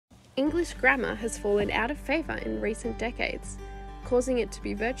English grammar has fallen out of favour in recent decades, causing it to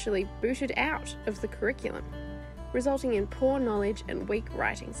be virtually booted out of the curriculum, resulting in poor knowledge and weak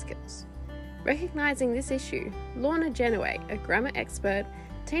writing skills. Recognising this issue, Lorna Genoway, a grammar expert,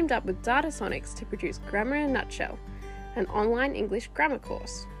 teamed up with Datasonics to produce Grammar in a Nutshell, an online English grammar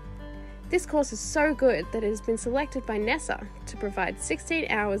course. This course is so good that it has been selected by NESA to provide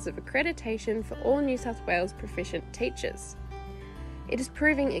 16 hours of accreditation for all New South Wales proficient teachers. It is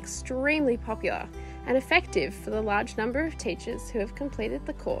proving extremely popular and effective for the large number of teachers who have completed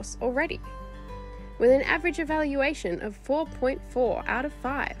the course already, with an average evaluation of 4.4 out of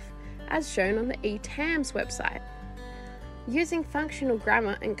 5, as shown on the ETAMS website. Using functional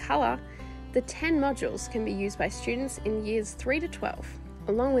grammar and colour, the 10 modules can be used by students in years 3 to 12,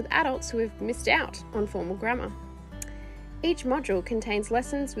 along with adults who have missed out on formal grammar. Each module contains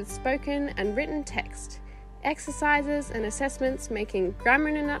lessons with spoken and written text, exercises and assessments, making Grammar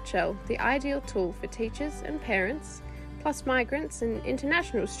in a Nutshell the ideal tool for teachers and parents, plus migrants and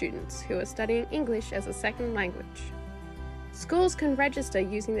international students who are studying English as a second language. Schools can register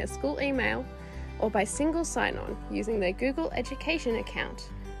using their school email or by single sign-on using their Google Education account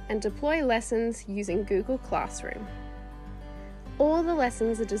and deploy lessons using Google Classroom. All the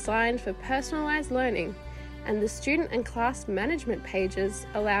lessons are designed for personalised learning, and the student and class management pages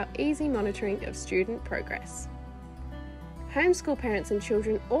allow easy monitoring of student progress. Homeschool parents and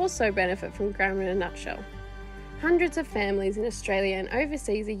children also benefit from Grammar in a Nutshell. Hundreds of families in Australia and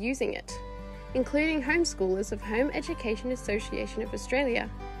overseas are using it, including homeschoolers of Home Education Association of Australia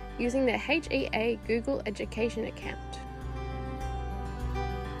using their HEA Google Education account.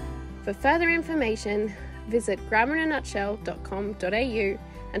 For further information, visit grammerinanutshell.com.au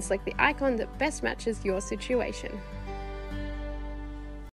and select the icon that best matches your situation.